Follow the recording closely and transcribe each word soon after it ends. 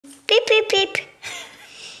pip, pip.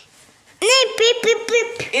 Nej, pip, pip,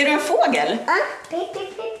 pip. Är du en fågel? Ja, pip,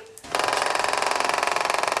 pip, pip.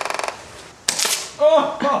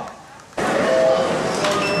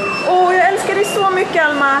 Åh, jag älskar dig så mycket,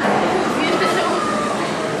 Alma.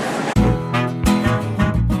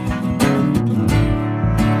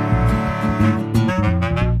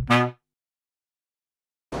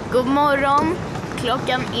 God morgon,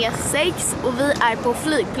 klockan är 6 och vi är på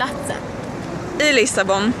flygplatsen. I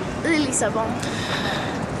Lissabon. I Lissabon.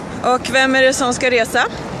 Och vem är det som ska resa?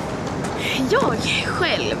 Jag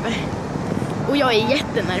själv. Och jag är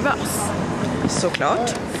jättenervös.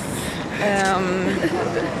 Såklart.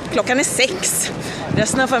 Klockan är 6.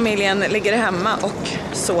 Resten av familjen ligger hemma och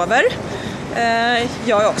sover.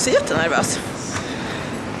 Jag är också jättenervös.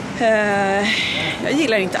 Jag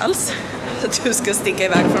gillar inte alls att du ska sticka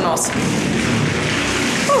iväg från oss.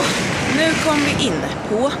 Nu kom vi in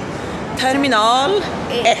på terminal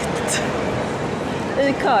 1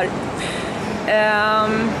 i kör.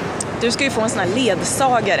 Du ska ju få en sån här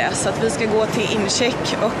ledsagare så att vi ska gå till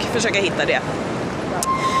incheck och försöka hitta det.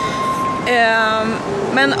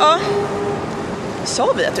 Men ja,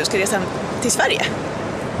 sa vi att du ska resa till Sverige?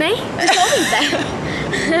 Nej, det sa vi inte.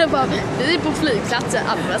 Jag bara, vi är på flygplatsen,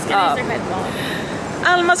 Alma ska resa själv.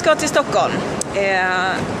 Alma ska till Stockholm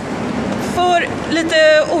för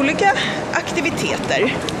lite olika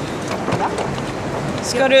aktiviteter.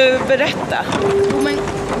 Ska du berätta? Men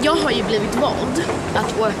jag har ju blivit vald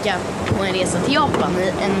att åka på en resa till Japan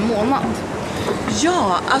i en månad.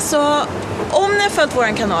 Ja, alltså om ni har följt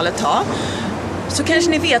våran kanal ett tag så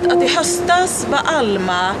kanske ni vet att i höstas var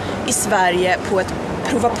Alma i Sverige på ett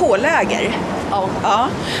prova på-läger. Ja.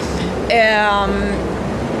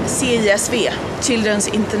 CISV,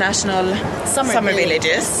 Children's International Summer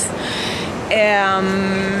Villages.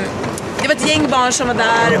 Det var ett gäng barn som var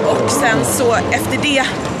där och sen så efter det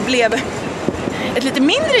blev ett lite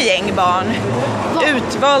mindre gäng barn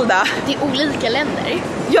utvalda. Det är olika länder.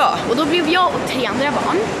 Ja. Och då blev jag och 3 andra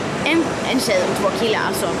barn, en tjej och 2 killar,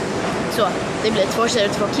 alltså. Så det blir 2 tjejer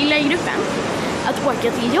och 2 killar i gruppen, att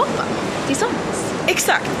åka till Japan tillsammans.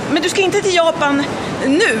 Exakt, men du ska inte till Japan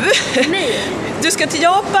nu. Nej. Du ska till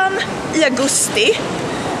Japan i augusti.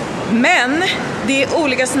 Men det är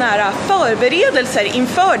olika såna här förberedelser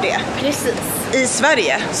inför det. Precis. I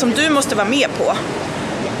Sverige som du måste vara med på.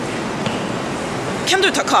 Kan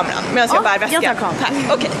du ta kameran medan jag bär väskan? Jag tar kameran.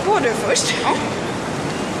 Tack. Okej, går du först? Ja.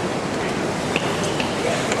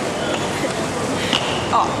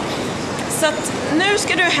 Ja. Så att nu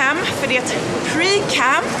ska du hem för det är ett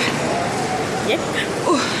pre-camp. Yep.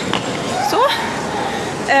 Så.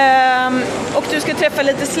 Och du ska träffa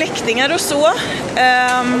lite släktingar och så.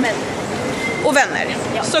 Och vänner,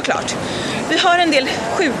 ja. Såklart. Vi har en del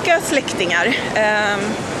sjuka släktingar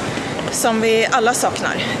som vi alla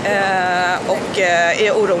saknar och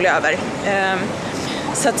är oroliga över.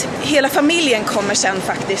 Så att hela familjen kommer sen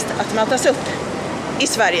faktiskt att mötas upp i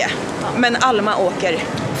Sverige. Ja. Men Alma åker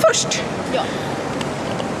först. Ja.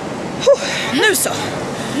 Nu så.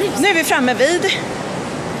 Nu är vi framme vid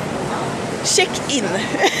check-in.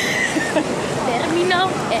 Terminal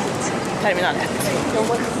 1. Terminal 1.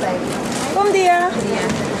 Bom dia.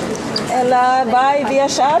 Ella vai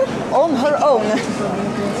viajar on her own.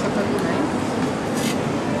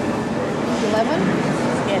 11?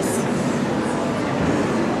 Yes.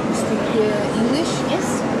 Speak English?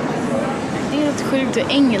 Yes. Det är något sjukt hur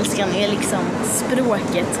engelskan är liksom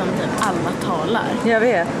språket som typ alla talar. Jag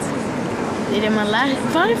vet. Det är det man lär.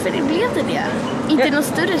 Varför blev det? Inte något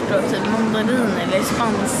större språk, typ mandarin eller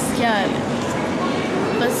spanska.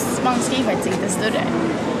 Fast spanska är faktiskt inte större.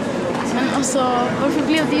 Men alltså, varför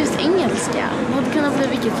blev det just engelska? Det hade kunnat bli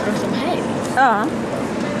vilket språk som helst. Ja.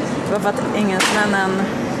 Det var för att engelsmännen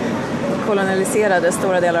koloniserade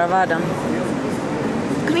stora delar av världen.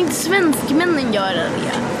 Kunde inte svenskmännen göra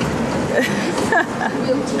det?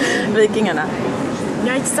 Vikingarna.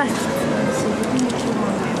 Ja, exakt.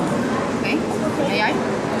 Okay. May I?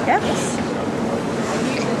 Yes.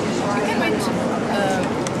 You can wait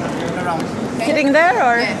around. Okay? Sitting there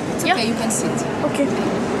or? Yeah, it's okay. You can sit. Okej.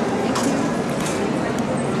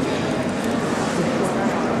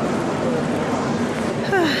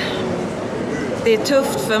 Det är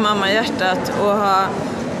tufft för mamma hjärtat att ha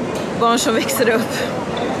barn som växer upp.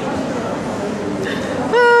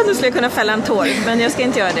 Nu skulle jag kunna fälla en tår, men jag ska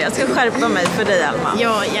inte göra det. Jag ska skärpa mig för dig, Alma.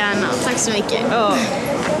 Ja, gärna. Tack så mycket. Ja.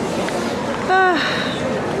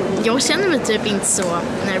 Jag känner mig typ inte så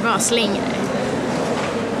nervös längre.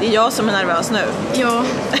 Det är jag som är nervös nu. Ja,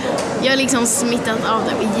 jag har liksom smittat av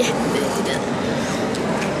det jättetid.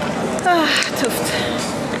 Tufft.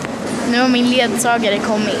 Nu har min ledsagare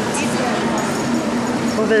kommit.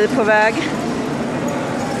 Och vi är på väg.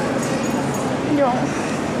 Ja.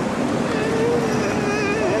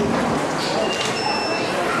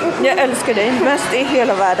 Jag älskar dig mest i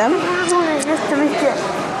hela världen. Jättemycket.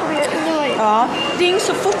 Ja, ring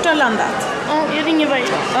så fort du har landat. Ja, jag ringer varje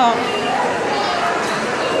dag. Ja.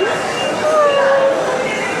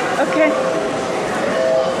 Okej.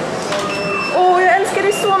 Åh, jag älskar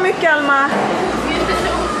dig så mycket, Alma.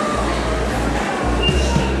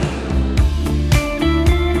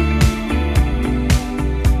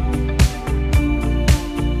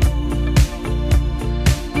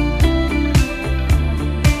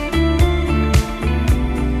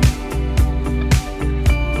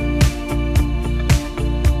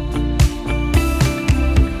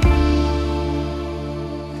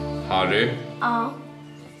 Harry, Ja.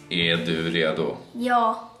 är du redo?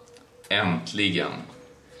 Ja. Äntligen!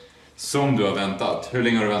 Som du har väntat. Hur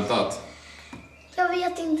länge har du väntat? Jag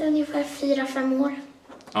vet inte, ungefär 4-5 år.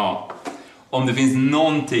 Ja. Om det finns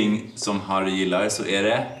någonting som Harry gillar så är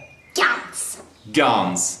det... Gans.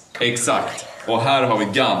 Guns! Exakt! Och här har vi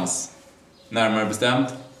guns. Närmare bestämt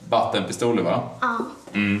vattenpistoler, va? Ja.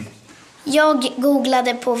 Mm. Jag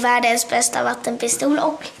googlade på världens bästa vattenpistol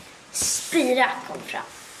och Spyra kom fram.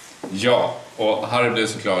 Ja, och Harry blev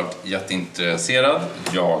såklart jätteintresserad.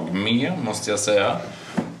 Jag med, måste jag säga.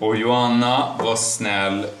 Och Joanna var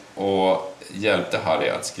snäll och hjälpte Harry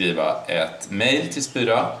att skriva ett mejl till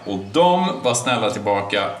Spyra. Och de var snälla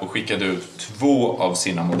tillbaka och skickade ut 2 av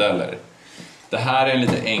sina modeller. Det här är en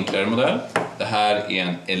lite enklare modell. Det här är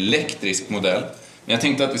en elektrisk modell. Men jag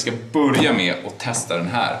tänkte att vi ska börja med att testa den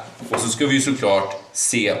här. Och så ska vi ju såklart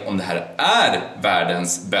se om det här är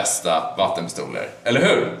världens bästa vattenpistoler. Eller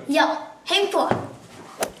hur? Ja, häng på.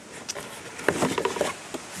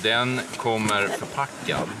 Den kommer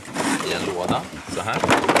förpackad i en låda, så här.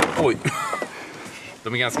 Oj!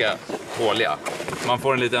 De är ganska håliga. Man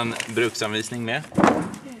får en liten bruksanvisning med.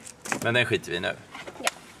 Men den skiter vi nu. Ja.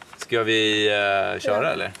 Ska vi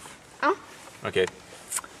köra eller? Ja. Okej.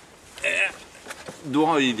 Då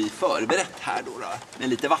har ju vi förberett här då med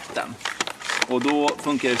lite vatten. Och då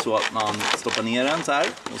funkar det så att man stoppar ner den så här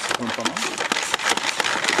och så pumpar man.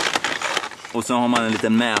 Och så har man en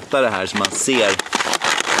liten mätare här så man ser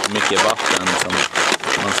hur mycket vatten som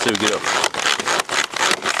man suger upp.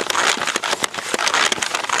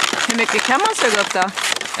 Hur mycket kan man suga upp då?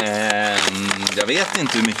 Jag vet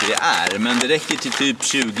inte hur mycket det är, men det räcker till typ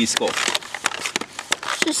 20 skott.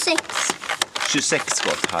 26. 26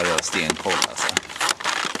 skott har jag stenkoll alltså.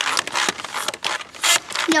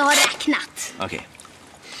 Jag har räknat. Okej.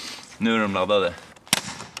 Nu är de laddade.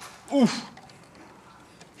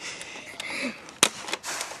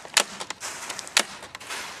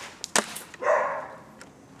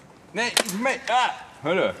 Nej, inte mig!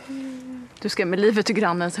 Hörru! Du ska med livet till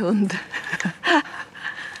grannens hund.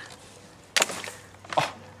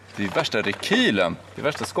 Det är värsta rekylen. Det är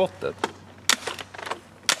värsta skottet.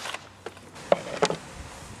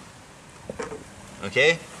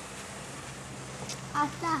 Okej.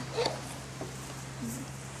 Asta.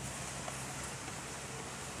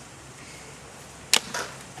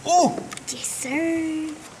 Oh! Yes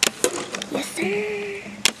sir. Yes sir.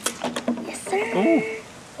 Yes sir. Oh!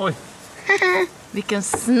 Oj. Vilken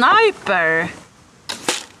sniper!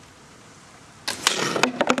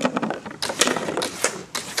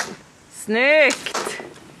 Snyggt!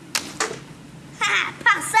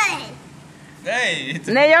 Passa dig. Nej!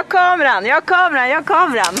 Nej, jag har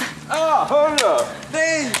kameran. Hörru!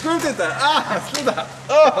 Nej, skjut inte! Sluta!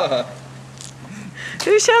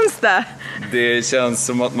 Hur känns det? Det känns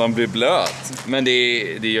som att man blir blöt. Men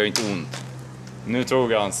det gör inte ont. Nu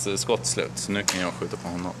tog hans skott slut, så nu kan jag skjuta på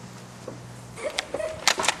honom.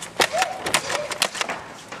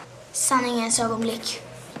 Sanningens ögonblick.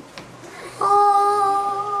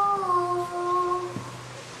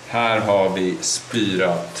 Här har vi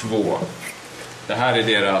Spyra 2. Det här är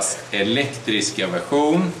deras elektriska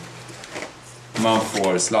version. Man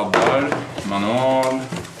får sladdar, manual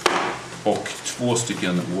och 2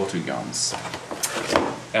 stycken waterguns.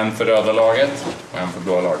 En för röda laget och en för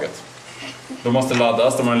blåa laget. De måste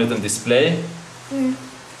laddas, de har en liten display.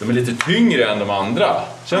 De är lite tyngre än de andra.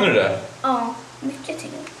 Känner du det? Ja, mycket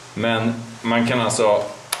tyngre. Men man kan alltså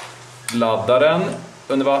ladda den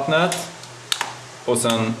under vattnet och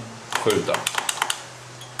sen skjuta.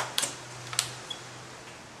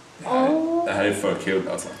 Det här är för kul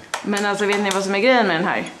alltså. Men alltså, vet ni vad som är grejen med den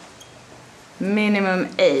här? Minimum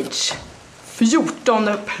age 14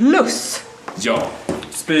 plus. Ja,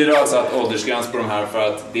 Spyra har satt åldersgräns på de här för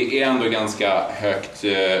att det är ändå ganska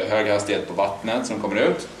hög hastighet på vattnet som kommer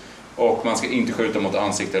ut. Och man ska inte skjuta mot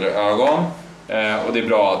ansikte eller ögon. Och det är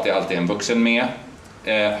bra att det alltid är en vuxen med.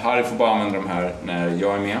 Harry får bara använda de här när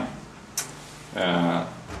jag är med.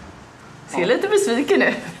 Ser lite besviken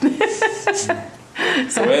ut.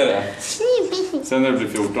 Så är det. Sen när du blir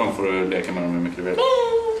 14 får du leka med dem hur mycket du vill.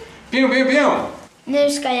 Nu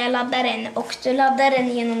ska jag ladda den och du laddar den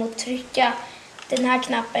genom att trycka den här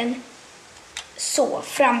knappen så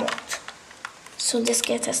framåt. Så det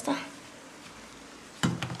ska jag testa.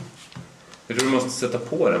 Jag tror du måste sätta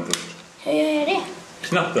på den först. Hur gör jag det?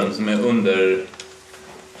 Knappen som är under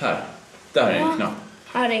här. Där är en knapp.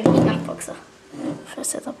 Här är en knapp också. För att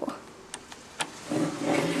sätta på.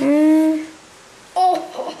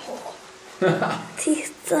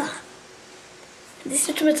 Titta. Det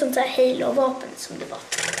ser ut som ett sånt här Halo-vapen som det var.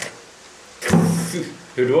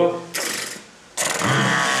 Hur då?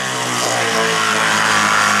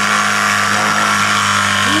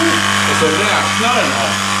 Och så räknar den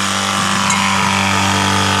här.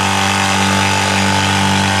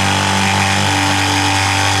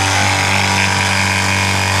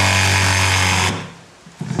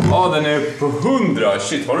 Ja, den är på 100.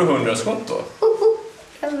 Shit, har du 100 skott då?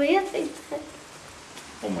 Jag vet inte.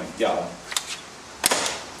 Oh my god.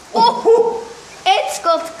 Ett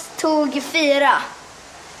skott tog 4.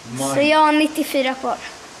 Så jag har 94 kvar.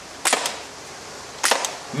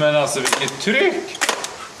 Men alltså vilket tryck!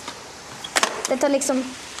 Det tar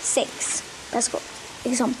liksom 6 per skott.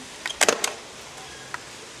 Liksom.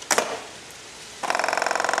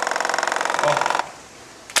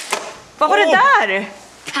 Vad var det där?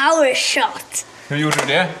 Power shot. Hur gjorde du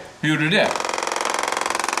det? Hur gjorde du det?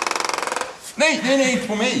 Nej, inte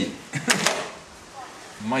på mig!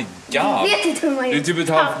 My god! Jag vet inte hur man Det är typ ett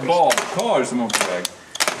halvt badkar som åker iväg.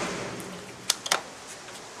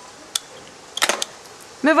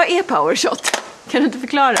 Men vad är power shot? Kan du inte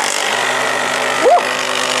förklara?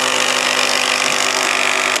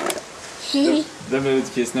 Den blev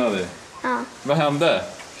lite kissnödig. Ja. Vad hände?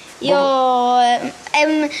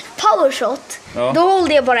 En power shot. Ja. Då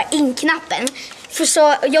hållde jag bara in knappen. För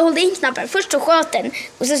så jag hållde in knappen. Först så sköt den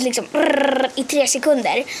och sen så liksom i 3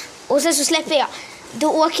 sekunder. Och sen så släpper jag.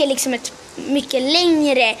 Då åker liksom ett mycket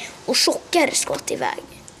längre och tjockare skott iväg.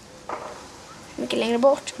 Mycket längre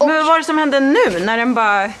bort. Och Men vad var det som hände nu när den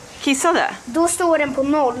bara kissade? då står den på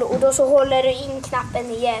 0 och då så håller du in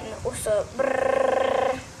knappen igen och så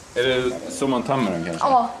Är det så man tömmer den kanske?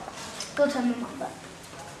 ja, då tömmer man den.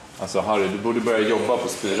 Alltså Harry, du borde börja jobba på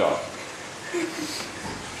Spyra.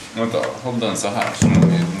 Vänta, håll den så här så den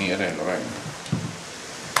är nere hela vägen.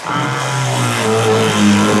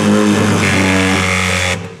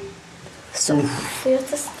 Så får jag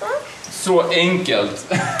testa. Så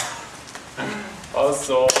enkelt!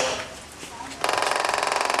 Alltså...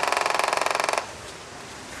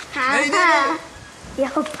 Nej. Jag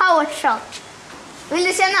har power shot. Vill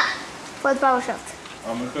du känna på ett power shot?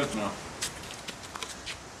 Ja, men skjut nu då.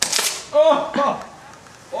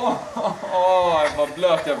 Vad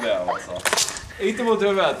blöt jag blev alltså. Inte mot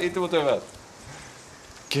huvudet.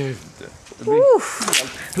 Gud, det blir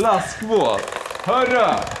helt plaskvåt.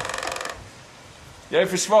 Hörru! Jag är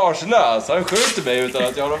försvarslös. Han skjuter mig utan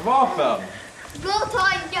att jag har vapen. Gå och ta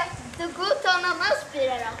en annan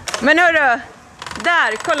Spyra då. Men hörru,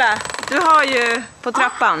 där, kolla. Du har ju på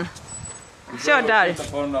trappan. Kör där.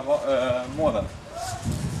 Titta på den där målen.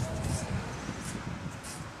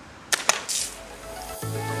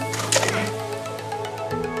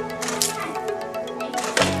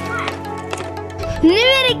 Nu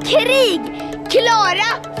är det krig! Klara,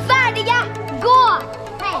 färdiga, gå!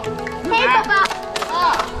 Hej! Hej pappa!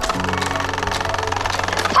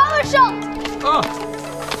 Power shot!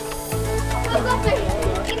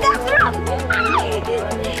 Titta fram!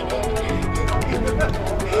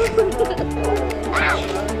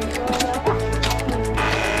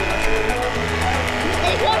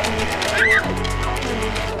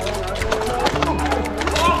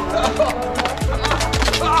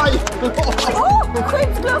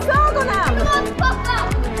 Skyddsglasögonen! Förlåt pappa!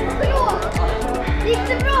 Förlåt! Gick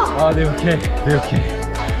det bra? Ja, det är okej.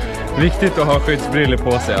 Viktigt att ha skyddsbriller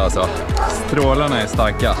på sig alltså. Strålarna är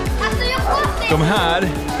starka. Alltså jag får De här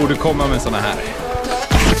borde komma med såna här.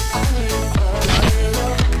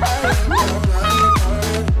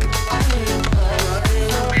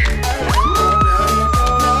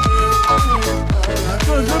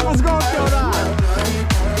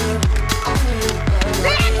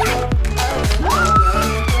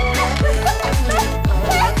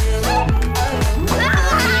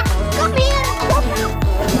 Kom igen!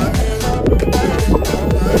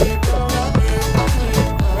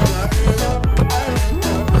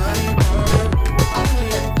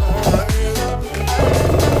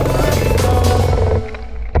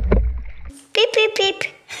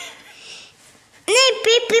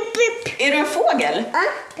 Är du en fågel?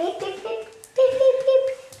 Pip, pip, pip, pip, pip,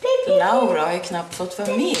 pip, pip. Laura har ju knappt fått vara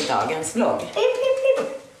med i dagens vlogg.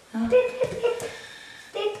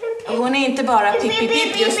 Hon är inte bara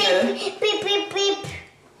pip just nu.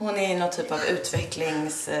 Hon är i någon typ av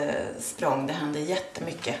utvecklingssprång. Det händer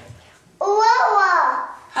jättemycket.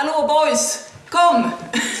 Hallå boys, kom!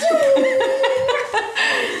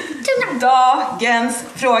 Dagens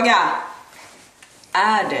fråga.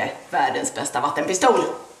 Är det världens bästa vattenpistol? Of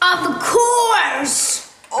course!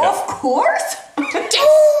 Of course!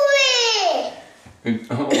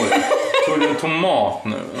 Oj, tror du en tomat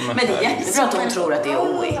nu? Men det är jättebra att hon tror att det är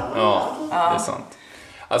OI. Ja, det är sant.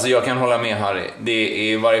 Alltså jag kan hålla med Harry. Det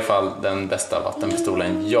är i varje fall den bästa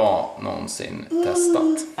vattenpistolen jag någonsin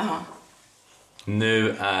testat. Aha.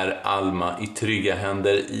 Nu är Alma i trygga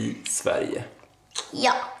händer i Sverige.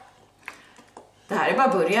 Ja. Det här är bara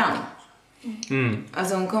början.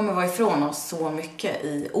 Alltså hon kommer vara ifrån oss så mycket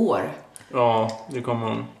i år. Ja, det kommer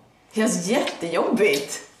hon. Det känns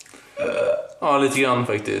jättejobbigt. Ja, lite grann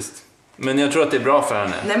faktiskt. Men jag tror att det är bra för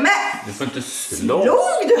henne. Nej men! Du får inte slå.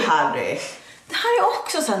 Slog du Harry? Det här är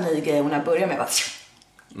också så en ny grej hon har börjat med.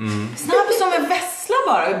 Snabb som en vessla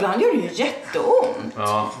bara. Ibland gör det ju jätteont.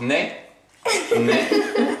 Ja, nej.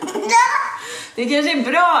 Det kanske är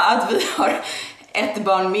bra att vi har ett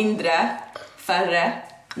barn mindre, färre,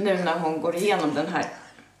 nu när hon går igenom den här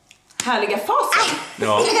härliga fasen.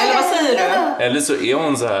 Ja. Eller vad säger du? Eller så är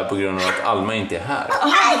hon så här på grund av att Alma inte är här.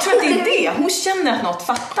 Aha, jag tror att det är det. Hon känner att något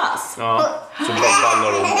fattas. Ja, så bara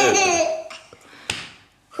ballar hon ut.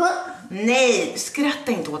 Nej,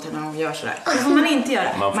 skratta inte åt henne när hon gör sådär. Det får man inte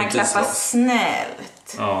göra. Man klappar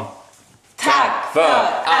snällt. Ja. Tack För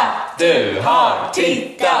att du har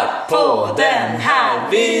tittat på den här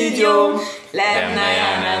videon. Lämna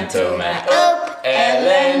gärna en tumme upp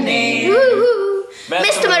eller ner.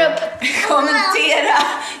 Mest tummar upp. Kommentera,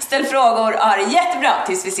 ställ frågor, ha det jättebra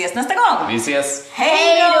tills vi ses nästa gång. Vi ses.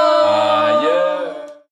 Hej då!